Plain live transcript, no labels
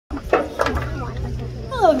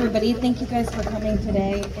everybody. Thank you guys for coming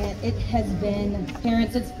today. And it has been,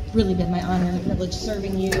 parents, it's really been my honor and privilege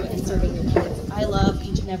serving you and serving your kids. I love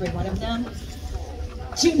each and every one of them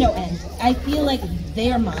to no end. I feel like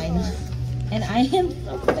they're mine. And I am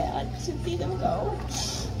so sad to see them go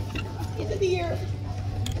at the end of the year.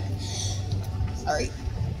 Sorry.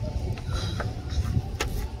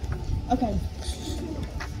 Okay.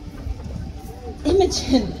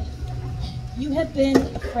 Imogen, you have been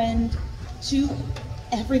a friend to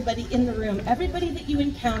everybody in the room. Everybody that you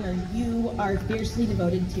encounter, you are fiercely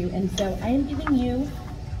devoted to. And so I am giving you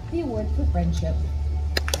the award for friendship.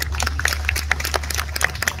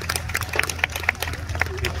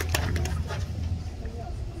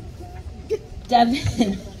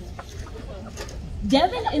 Devin.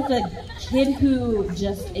 Devin is a kid who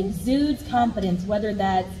just exudes confidence, whether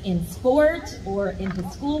that's in sport or in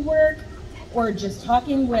his schoolwork or just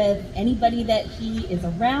talking with anybody that he is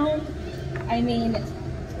around. I mean,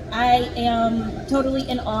 I am totally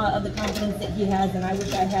in awe of the confidence that he has, and I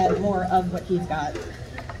wish I had more of what he's got.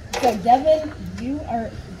 So Devin, you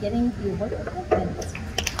are getting the award for confidence.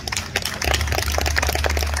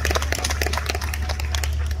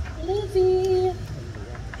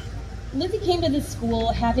 Lizzie came to this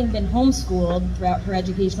school having been homeschooled throughout her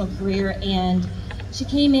educational career, and she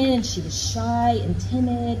came in and she was shy and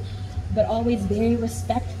timid, but always very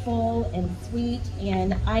respectful and sweet,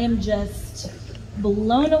 and I am just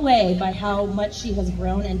blown away by how much she has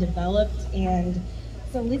grown and developed. And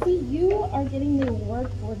so Lizzie, you are getting the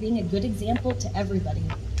award for being a good example to everybody.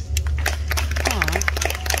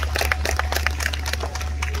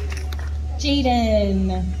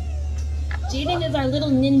 Jaden. Jaden is our little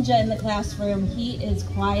ninja in the classroom. He is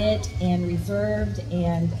quiet and reserved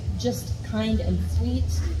and just kind and sweet.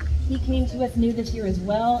 He came to us new this year as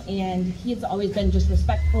well, and he has always been just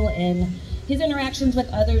respectful in his interactions with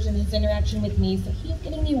others and his interaction with me, so he's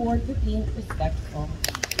getting the award for being respectful.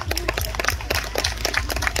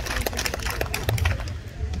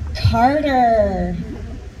 Carter.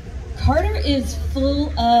 Carter is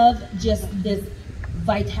full of just this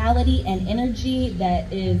vitality and energy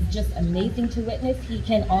that is just amazing to witness. He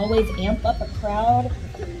can always amp up a crowd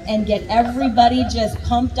and get everybody just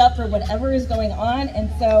pumped up for whatever is going on. And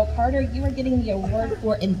so, Carter, you are getting the award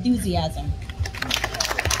for enthusiasm.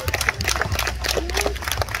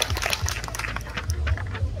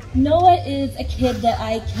 Noah is a kid that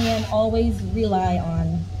I can always rely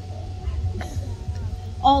on.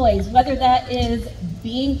 Always, whether that is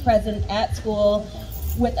being present at school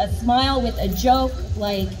with a smile, with a joke,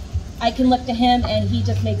 like I can look to him and he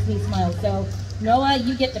just makes me smile. So Noah,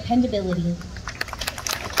 you get dependability.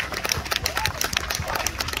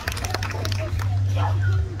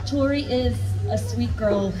 Tori is a sweet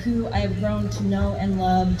girl who I have grown to know and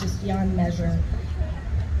love just beyond measure.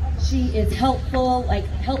 She is helpful, like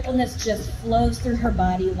helpfulness just flows through her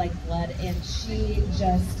body like blood, and she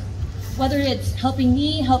just, whether it's helping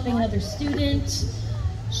me, helping another student,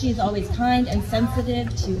 she's always kind and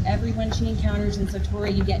sensitive to everyone she encounters, and so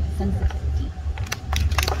Tori, you get sensitivity.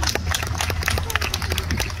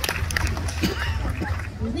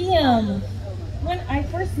 Liam. When I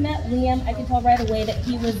first met Liam, I could tell right away that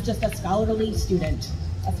he was just a scholarly student,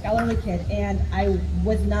 a scholarly kid, and I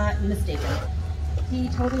was not mistaken. He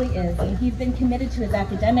totally is, and he's been committed to his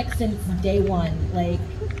academics since day one. Like,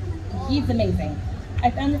 he's amazing. I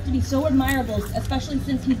found this to be so admirable, especially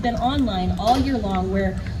since he's been online all year long,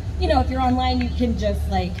 where, you know, if you're online, you can just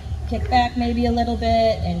like kick back maybe a little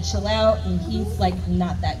bit and chill out, and he's like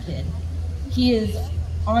not that kid. He is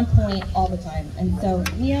on point all the time. And so,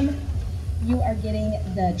 Liam, you are getting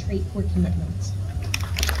the trait for commitment.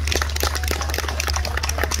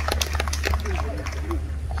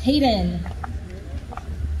 Hayden.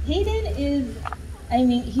 Hayden is, I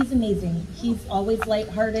mean, he's amazing. He's always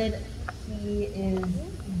lighthearted. He is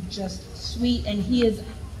just sweet, and he is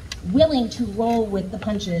willing to roll with the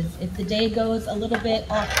punches. If the day goes a little bit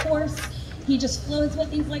off course, he just flows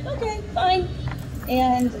with it. He's like, okay, fine.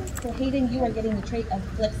 And for Hayden, you are getting the trait of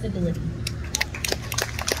flexibility.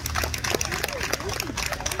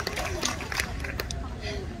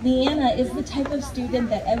 Leanna is the type of student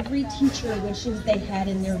that every teacher wishes they had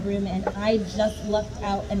in their room, and I just lucked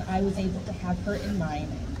out and I was able to have her in mine.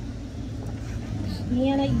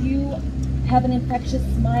 Leanna, you have an infectious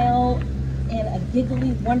smile and a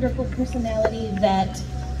giggly, wonderful personality that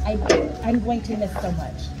I'm going to miss so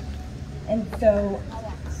much. And so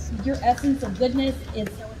your essence of goodness is,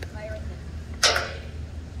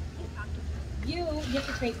 you get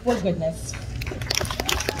the trait for goodness.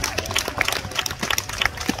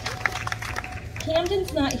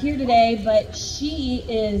 Camden's not here today, but she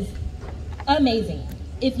is amazing.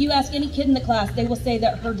 if you ask any kid in the class, they will say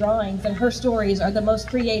that her drawings and her stories are the most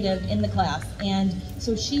creative in the class. And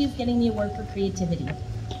so she is getting the award for creativity.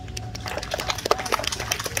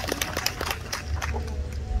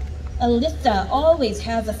 Alyssa always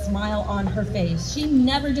has a smile on her face. She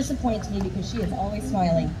never disappoints me because she is always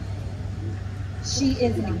smiling. She's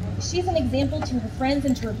an example to her friends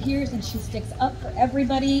and to her peers, and she sticks up for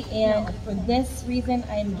everybody, and for this reason,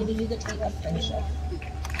 I am giving you the trait of friendship.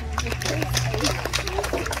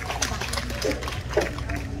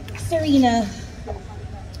 Serena.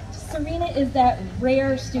 Serena is that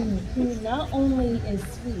rare student who not only is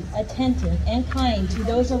sweet, attentive, and kind to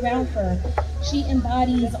those around her, she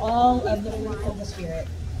embodies all of the fruits of the Spirit.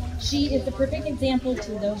 She is the perfect example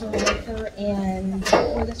to those around her, and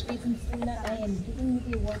for this reason, Serena, I am giving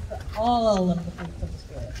you the award for all of the fruits of the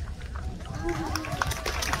Spirit.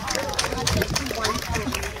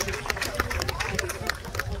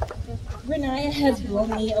 Renaya has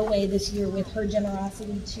blown me away this year with her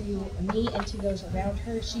generosity to me and to those around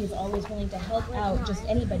her. She is always willing to help out just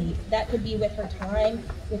anybody. That could be with her time,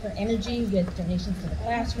 with her energy, with donations to the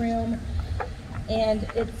classroom, and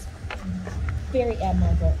it's very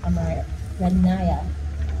admirable, Renaya.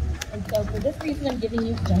 And so for this reason, I'm giving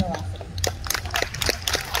you generosity.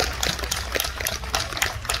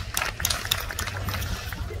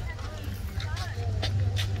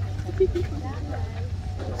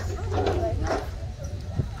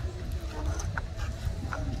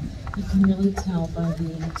 You can really tell by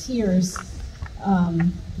the tears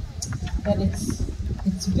that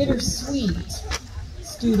it's bittersweet,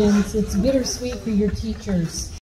 students. It's bittersweet for your teachers.